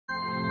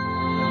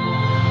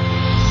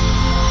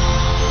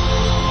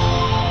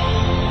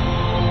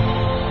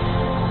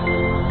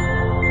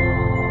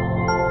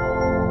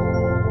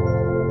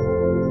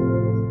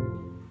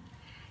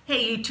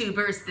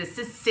YouTubers, this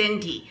is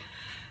Cindy,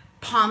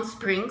 Palm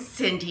Springs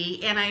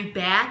Cindy, and I'm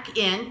back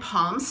in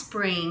Palm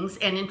Springs,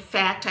 and in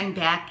fact I'm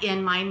back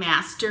in my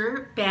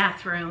master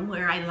bathroom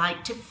where I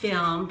like to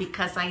film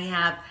because I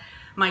have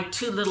my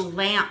two little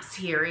lamps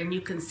here and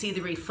you can see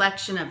the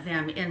reflection of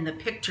them in the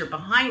picture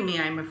behind me,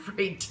 I'm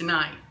afraid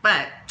tonight,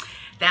 but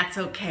that's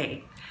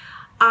okay.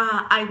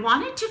 I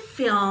wanted to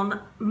film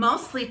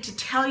mostly to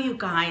tell you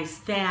guys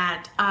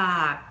that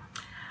I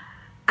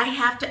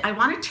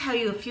want to tell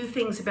you a few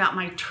things about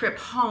my trip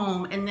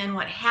home and then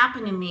what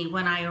happened to me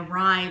when I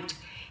arrived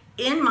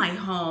in my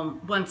home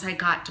once I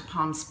got to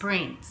Palm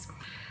Springs.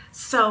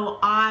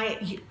 So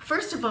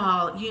first of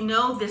all, you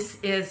know this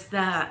is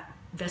the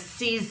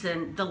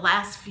season, the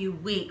last few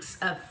weeks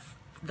of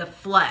the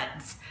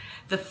floods.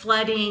 The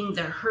flooding,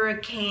 the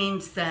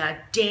hurricanes, the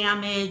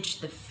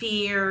damage, the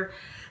fear,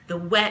 the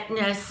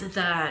wetness,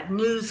 the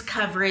news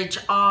coverage,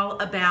 all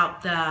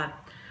about the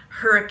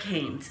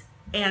hurricanes.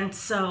 And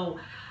so,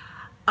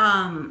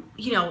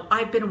 you know,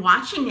 I've been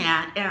watching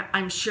that.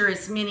 I'm sure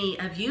as many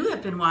of you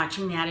have been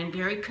watching that and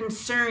very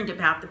concerned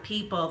about the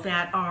people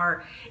that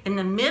are in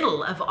the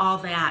middle of all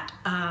that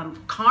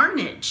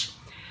carnage.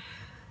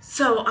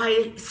 So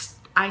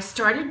I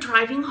started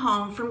driving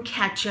home from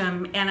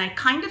Ketchum and I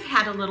kind of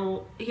had a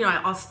little, you know,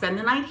 I'll spend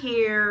the night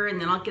here and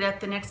then I'll get up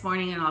the next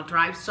morning and I'll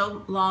drive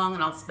so long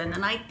and I'll spend the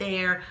night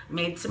there.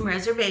 Made some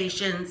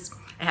reservations.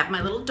 I have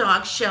my little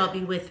dog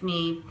Shelby with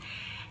me.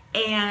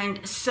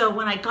 And so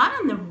when I got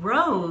on the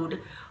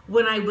road,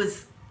 when I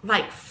was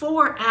like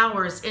 4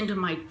 hours into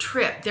my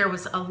trip, there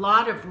was a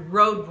lot of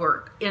road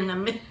work in the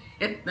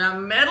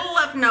middle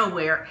of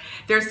nowhere.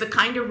 There's the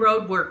kind of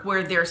road work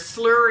where they're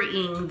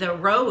slurrying the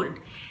road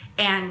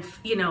and,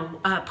 you know,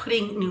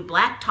 putting new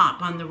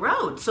blacktop on the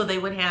road. So they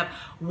would have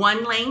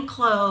one lane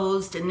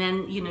closed and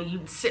then, you know,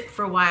 you'd sit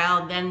for a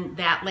while, then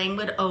that lane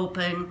would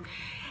open.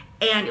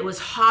 And it was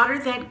hotter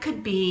than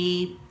could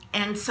be.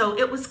 And so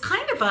it was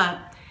kind of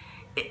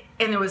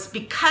and there was,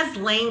 because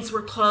lanes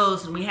were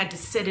closed and we had to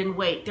sit and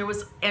wait,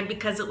 and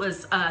because it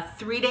was a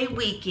 3-day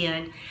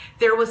weekend,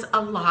 there was a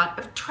lot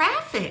of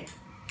traffic.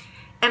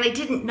 And I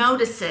didn't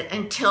notice it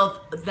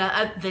until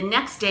the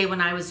next day when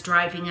I was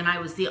driving and I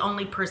was the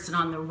only person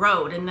on the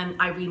road. And then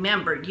I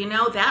remembered, you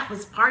know, that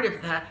was part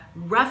of the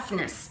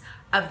roughness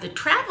of the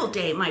travel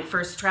day. My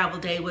first travel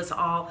day was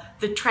all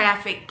the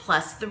traffic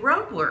plus the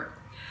road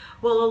work.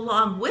 Well,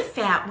 along with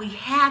that, we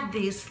had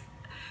these,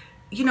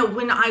 you know,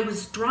 when I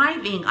was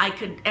driving, I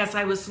could, as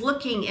I was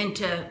looking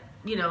into,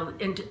 you know,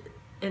 in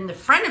the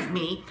front of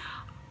me,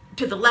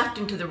 to the left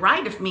and to the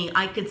right of me,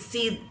 I could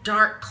see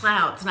dark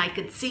clouds and I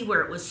could see where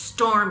it was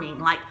storming,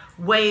 like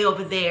way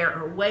over there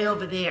or way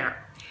over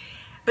there.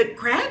 But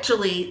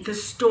gradually the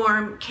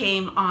storm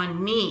came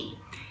on me.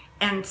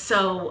 And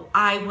so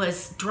I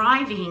was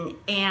driving,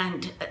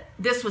 and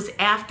this was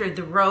after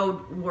the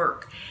road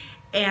work.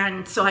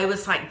 And so I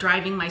was like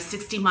driving my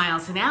 60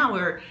 miles an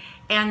hour,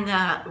 and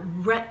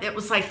it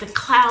was like the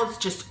clouds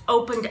just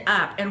opened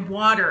up and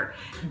water,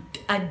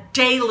 a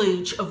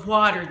deluge of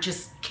water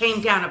just came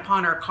down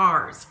upon our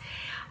cars.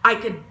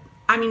 I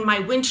mean, my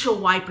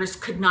windshield wipers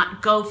could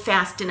not go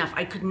fast enough.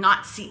 I could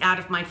not see out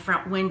of my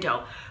front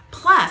window.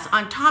 Plus,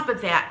 on top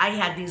of that, I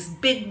had these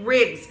big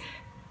rigs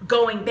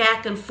going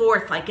back and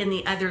forth like in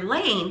the other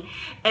lane,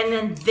 and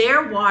then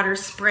their water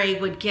spray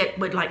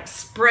would like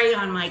spray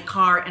on my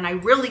car, and I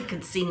really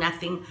could see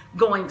nothing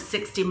going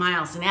 60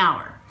 miles an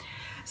hour.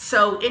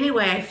 So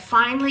anyway, I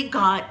finally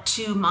got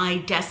to my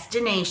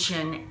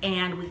destination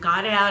and we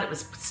got out. It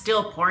was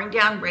still pouring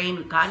down rain.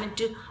 We got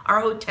into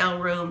our hotel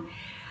room,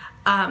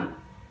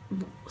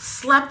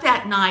 slept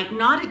that night,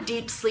 not a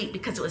deep sleep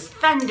because it was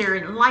thunder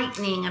and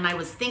lightning and I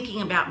was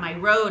thinking about my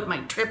road,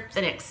 my trip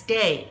the next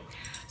day.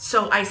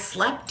 So I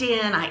slept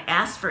in. I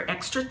asked for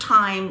extra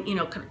time, you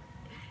know, could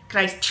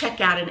I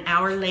check out an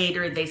hour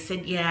later? They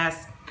said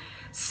yes.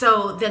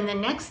 So then the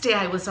next day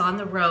I was on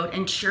the road,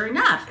 and sure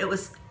enough, it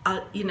was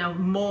you know,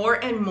 more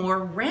and more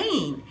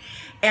rain,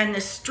 and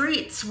the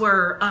streets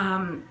were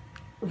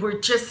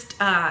just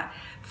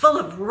full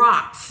of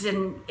rocks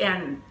and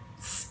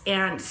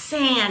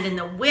sand, and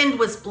the wind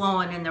was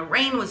blowing and the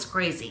rain was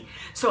crazy.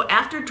 So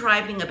after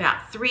driving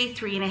about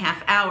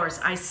 3.5 hours,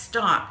 I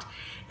stopped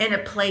in a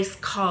place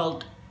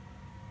called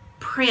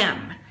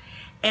Prim,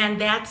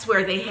 and that's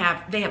where they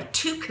have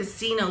 2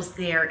 casinos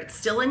there. It's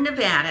still in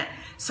Nevada,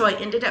 so I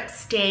ended up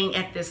staying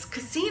at this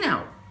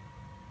casino.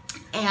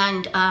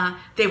 And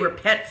they were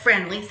pet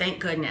friendly, thank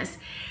goodness.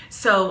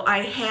 So I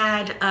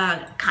had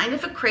kind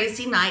of a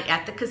crazy night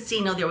at the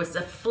casino. There was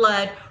a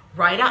flood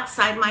right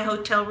outside my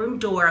hotel room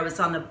door. I was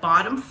on the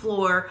bottom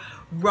floor,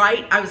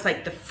 I was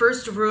like the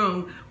first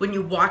room when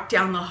you walk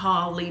down the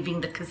hall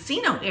leaving the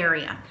casino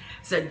area.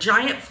 It's a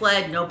giant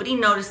flood, nobody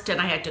noticed it.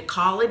 I had to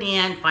call it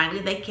in.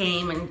 Finally they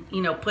came and,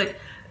 you know, put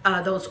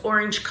those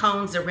orange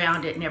cones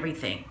around it and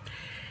everything.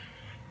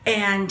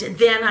 And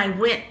then I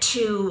went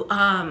to,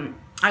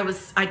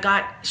 I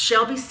got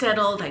Shelby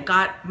settled, I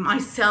got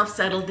myself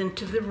settled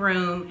into the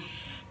room,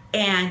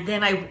 and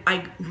then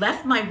I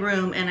left my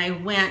room and I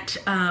went,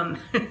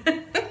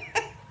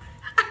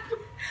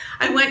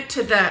 I went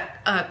to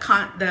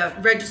the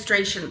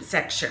registration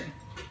section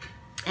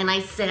and I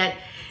said,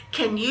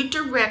 can you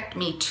direct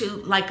me to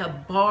like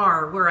a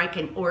bar where I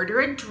can order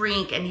a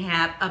drink and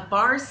have a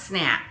bar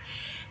snack?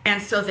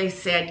 And so they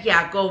said,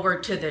 yeah, go over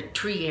to the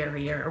tree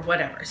area or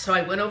whatever. So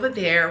I went over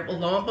there. Well,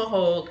 lo and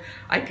behold,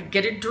 I could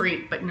get a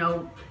drink, but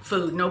no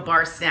food, no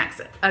bar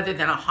snacks other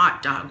than a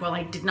hot dog. Well,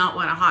 I did not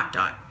want a hot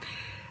dog.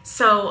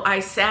 So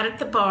I sat at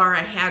the bar.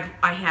 I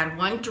had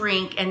one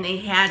drink, and they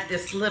had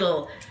this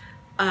little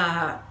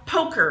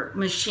poker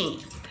machine.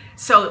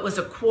 So it was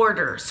a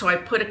quarter. So I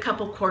put a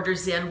couple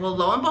quarters in. Well,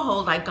 lo and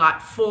behold, I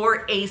got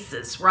 4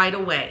 aces right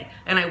away,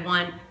 and I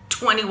won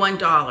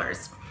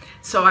 $21.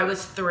 So I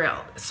was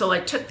thrilled. So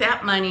I took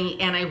that money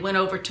and I went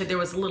over to, there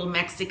was a little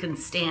Mexican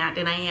stand,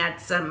 and I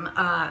had some,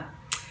 I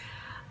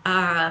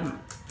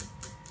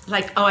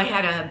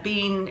had a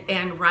bean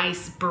and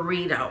rice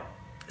burrito.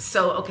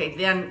 So, okay,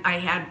 then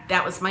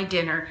that was my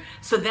dinner.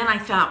 So then I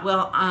thought,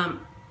 well,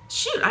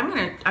 shoot, I'm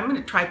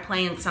gonna try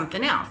playing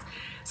something else.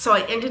 So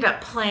I ended up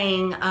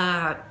playing,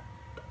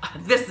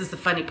 this is the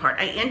funny part.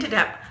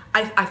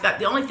 I thought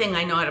the only thing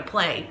I know how to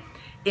play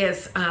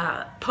is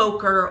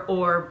poker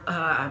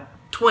or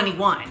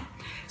 21.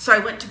 So I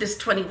went to this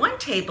 21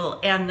 table,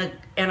 and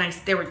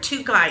there were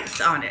 2 guys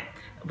on it.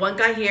 One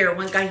guy here,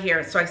 one guy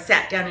here. So I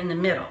sat down in the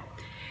middle,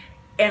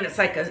 and it's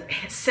like a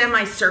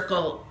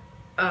semicircle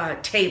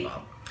table.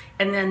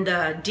 And then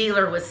the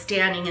dealer was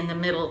standing in the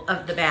middle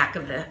of the back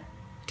of the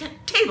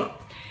table.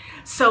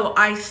 So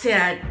I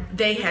said,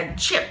 they had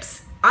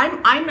chips.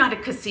 I'm not a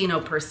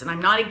casino person.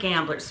 I'm not a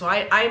gambler, so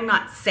I'm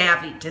not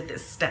savvy to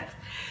this stuff.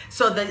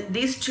 So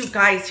these 2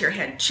 guys here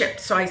had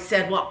chips. So I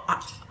said, well,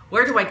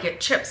 where do I get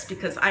chips?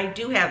 Because I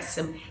do have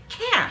some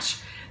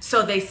cash.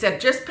 So they said,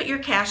 just put your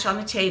cash on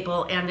the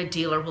table and the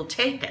dealer will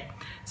take it.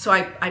 So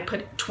I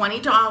put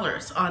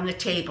 $20 on the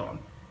table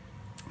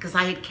because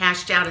I had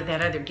cashed out of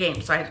that other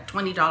game. So I had a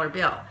 $20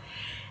 bill.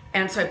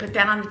 And so I put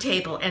that on the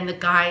table, and the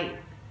guy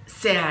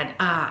said,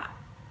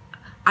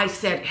 I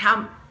said,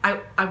 I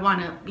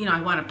want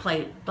to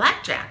play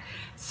blackjack.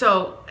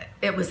 So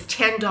it was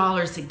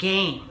 $10 a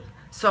game.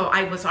 So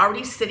I was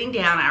already sitting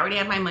down. I already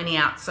had my money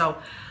out. So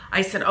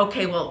I said,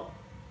 okay, well,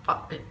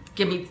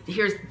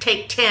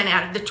 take 10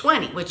 out of the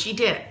 20, which he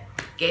did.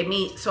 Gave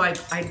me, so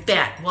I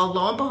bet. Well,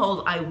 lo and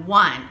behold, I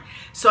won.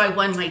 So I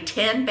won my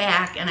 10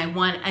 back, and I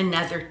won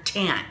another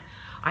 10.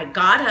 I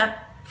got up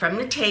from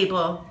the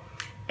table,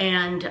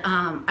 and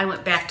I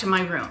went back to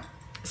my room.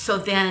 So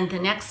then the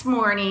next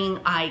morning,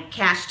 I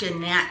cashed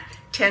in that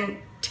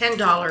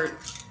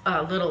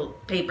 $10 little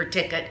paper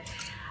ticket.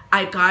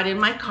 I got in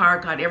my car,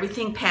 got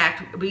everything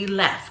packed, we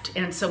left,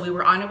 and so we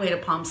were on our way to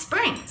Palm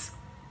Springs.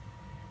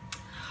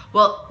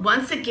 Well,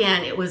 once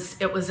again, it was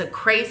a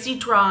crazy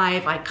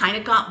drive. I kind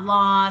of got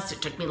lost. It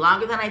took me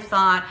longer than I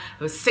thought.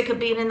 I was sick of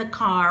being in the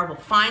car. Well,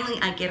 finally,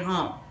 I get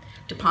home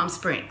to Palm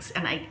Springs,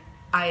 and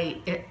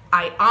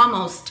I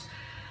almost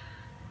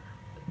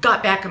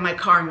got back in my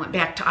car and went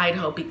back to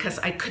Idaho because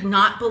I could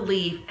not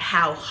believe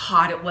how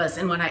hot it was.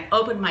 And when I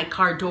opened my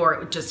car door, it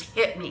would just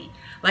hit me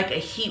like a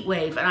heat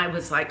wave, and I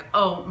was like,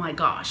 oh my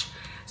gosh.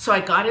 So I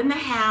got in the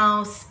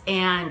house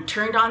and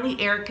turned on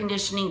the air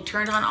conditioning,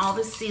 turned on all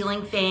the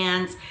ceiling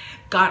fans,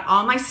 got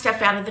all my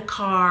stuff out of the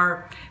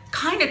car,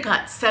 kind of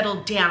got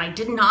settled down. I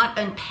did not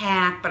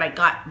unpack, but I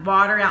got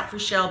water out for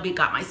Shelby,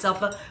 got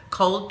myself a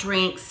cold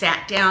drink,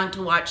 sat down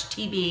to watch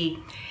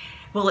TV.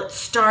 Well, it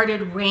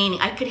started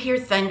raining. I could hear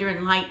thunder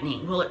and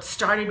lightning. Well, it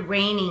started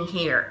raining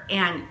here,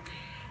 and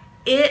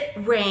it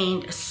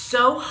rained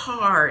so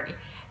hard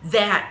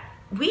that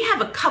we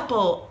have a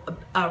couple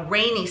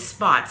rainy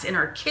spots in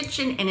our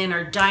kitchen and in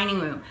our dining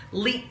room,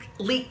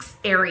 leaks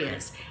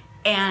areas.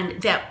 And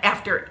that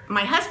after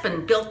my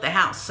husband built the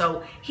house,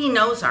 so he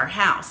knows our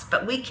house,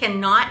 but we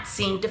cannot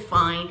seem to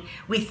find,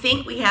 we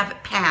think we have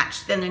it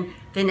patched, then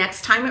the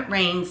next time it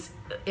rains,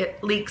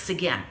 it leaks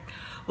again.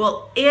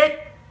 Well, it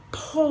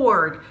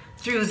poured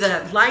through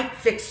the light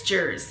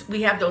fixtures.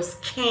 We have those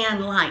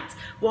can lights.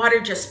 Water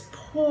just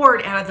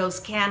poured out of those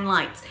can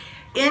lights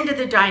into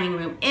the dining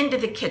room, into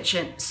the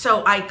kitchen. So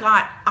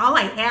all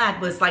I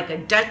had was like a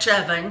Dutch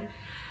oven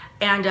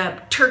and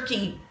a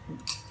turkey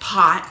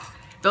pot.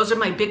 Those are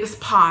my biggest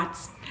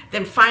pots.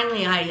 Then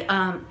finally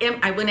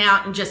I went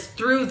out and just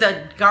threw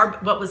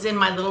what was in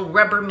my little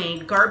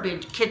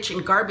Rubbermaid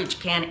kitchen garbage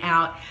can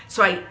out.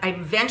 So I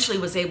eventually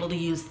was able to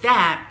use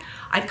that.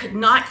 I could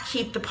not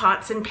keep the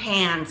pots and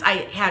pans.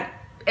 I had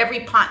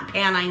every pot and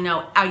pan I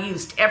know. I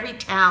used every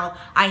towel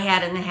I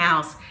had in the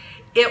house.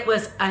 It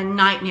was a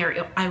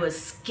nightmare. I was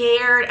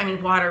scared. I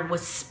mean, water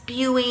was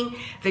spewing.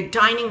 The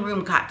dining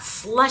room got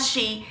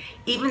slushy.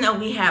 Even though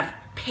we have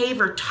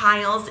paver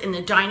tiles in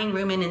the dining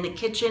room and in the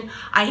kitchen,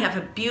 I have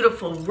a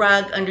beautiful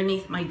rug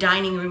underneath my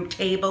dining room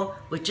table,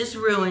 which is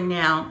ruined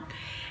now.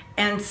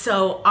 And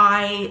so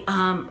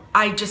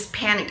I just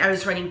panicked. I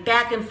was running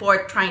back and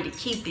forth trying to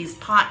keep these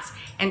pots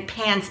and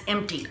pans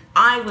emptied.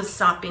 I was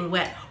sopping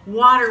wet.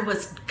 Water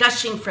was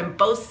gushing from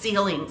both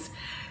ceilings.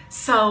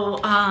 So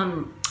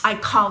I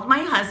called my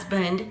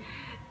husband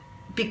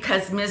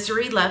because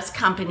misery loves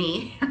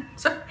company.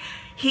 So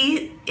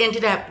he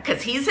ended up,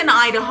 because he's in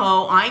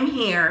Idaho, I'm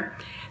here,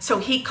 so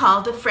he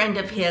called a friend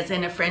of his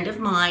and a friend of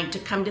mine to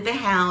come to the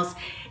house,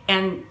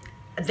 and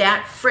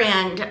that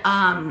friend,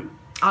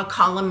 I'll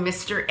call him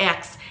Mr.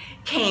 X,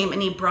 came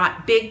and he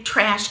brought big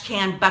trash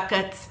can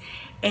buckets,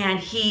 and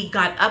he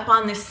got up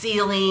on the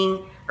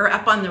ceiling, or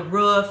up on the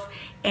roof,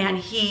 and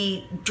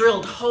he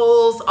drilled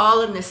holes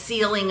all in the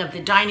ceiling of the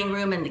dining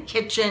room and the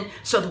kitchen,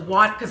 so the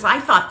water, because I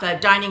thought the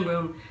dining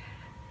room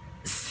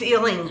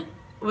ceiling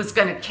was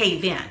going to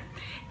cave in.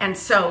 And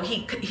so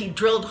he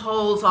drilled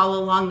holes all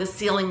along the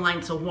ceiling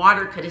line so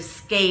water could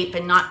escape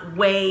and not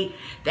weigh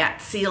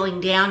that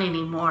ceiling down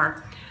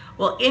anymore.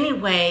 Well,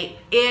 anyway,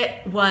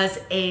 it was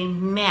a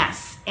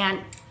mess,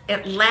 and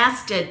it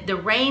lasted, the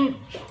rain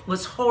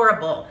was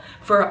horrible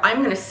for, I'm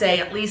going to say,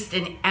 at least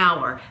an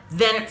hour.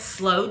 Then it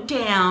slowed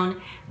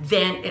down,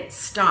 then it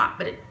stopped.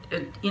 But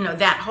you know,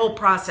 that whole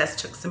process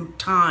took some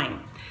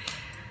time.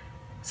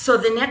 So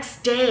the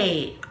next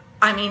day,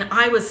 I mean,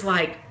 I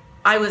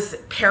was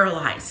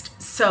paralyzed.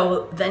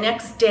 So the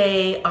next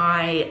day,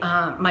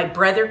 my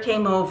brother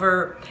came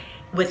over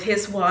with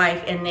his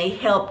wife, and they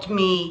helped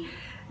me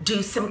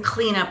do some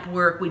cleanup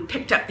work. We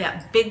picked up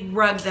that big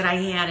rug that I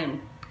had,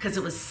 and because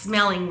it was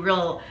smelling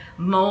real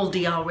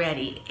moldy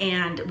already,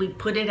 and we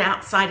put it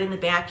outside in the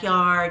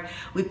backyard.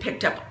 We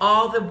picked up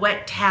all the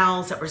wet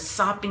towels that were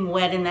sopping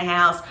wet in the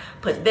house,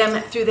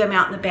 threw them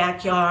out in the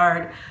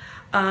backyard.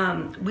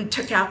 We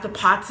took out the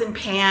pots and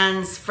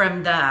pans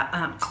from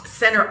the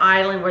center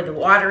island where the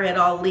water had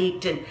all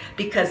leaked, and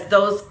because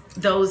those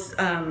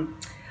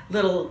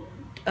little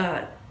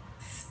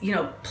you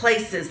know,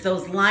 places,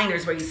 those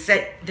liners where you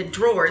set the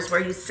drawers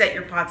where you set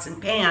your pots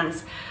and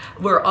pans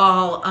were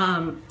all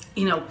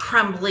you know,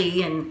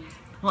 crumbly, and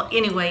well,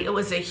 anyway, it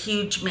was a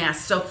huge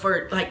mess. So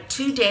for like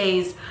 2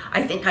 days,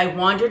 I think I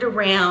wandered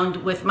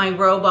around with my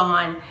robe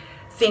on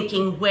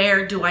thinking,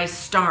 where do I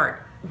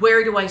start?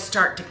 Where do I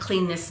start to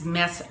clean this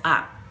mess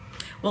up?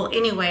 Well,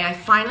 anyway, I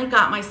finally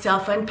got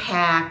myself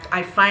unpacked.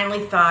 I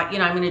finally thought, you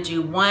know, I'm going to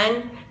do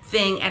one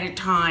thing at a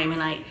time,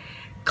 and I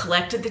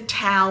collected the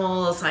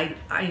towels. I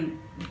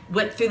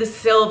went through the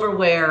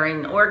silverware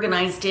and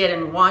organized it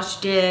and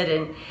washed it,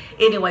 and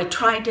anyway,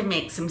 tried to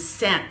make some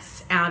sense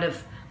out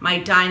of my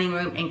dining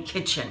room and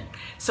kitchen.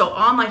 So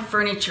all my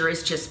furniture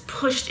is just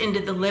pushed into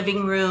the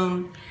living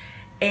room,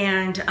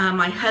 and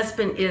my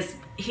husband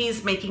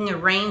he's making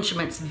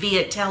arrangements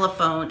via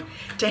telephone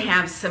to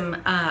have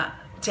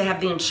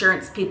the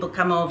insurance people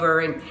come over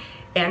and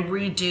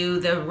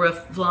redo the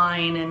roof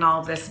line and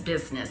all this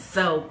business.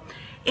 So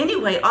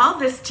anyway, all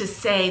this to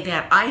say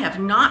that I have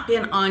not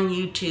been on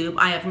YouTube.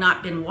 I have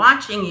not been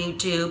watching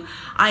YouTube.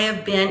 I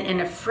have been in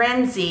a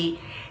frenzy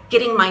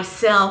getting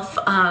myself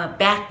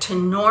back to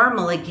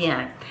normal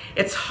again.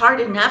 It's hard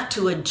enough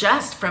to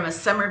adjust from a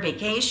summer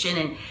vacation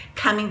and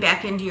coming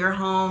back into your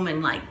home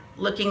and like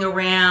looking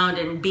around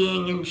and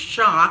being in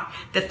shock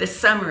that the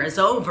summer is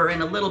over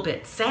and a little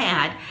bit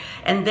sad.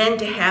 And then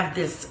to have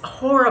this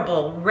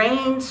horrible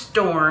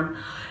rainstorm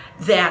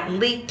that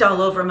leaked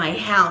all over my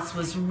house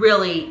was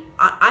really,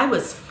 I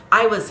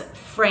was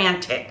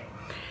frantic.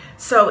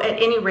 So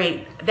at any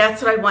rate,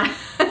 that's what I want.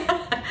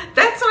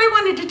 That's what I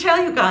wanted to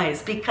tell you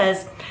guys,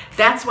 because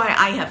that's why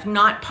I have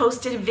not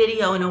posted a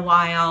video in a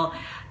while,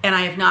 and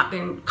I have not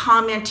been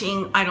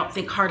commenting, I don't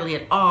think hardly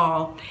at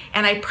all,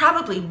 and I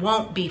probably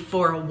won't be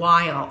for a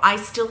while. I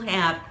still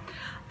have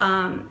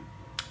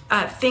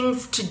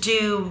things to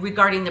do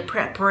regarding the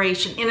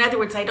preparation. In other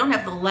words, I don't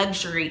have the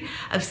luxury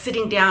of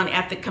sitting down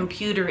at the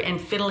computer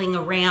and fiddling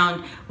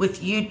around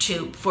with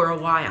YouTube for a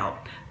while.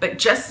 But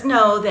just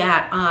know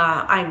that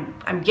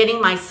I'm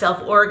getting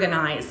myself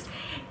organized,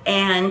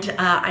 and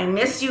I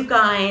miss you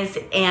guys,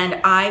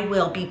 and I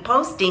will be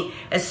posting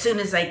as soon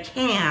as I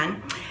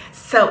can.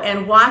 So,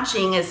 and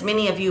watching as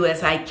many of you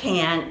as I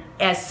can,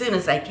 as soon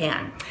as I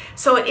can.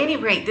 So at any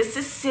rate, this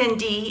is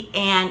Cindy,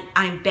 and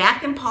I'm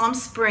back in Palm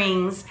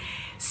Springs.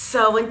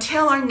 So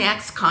until our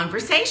next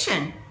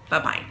conversation,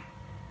 bye-bye.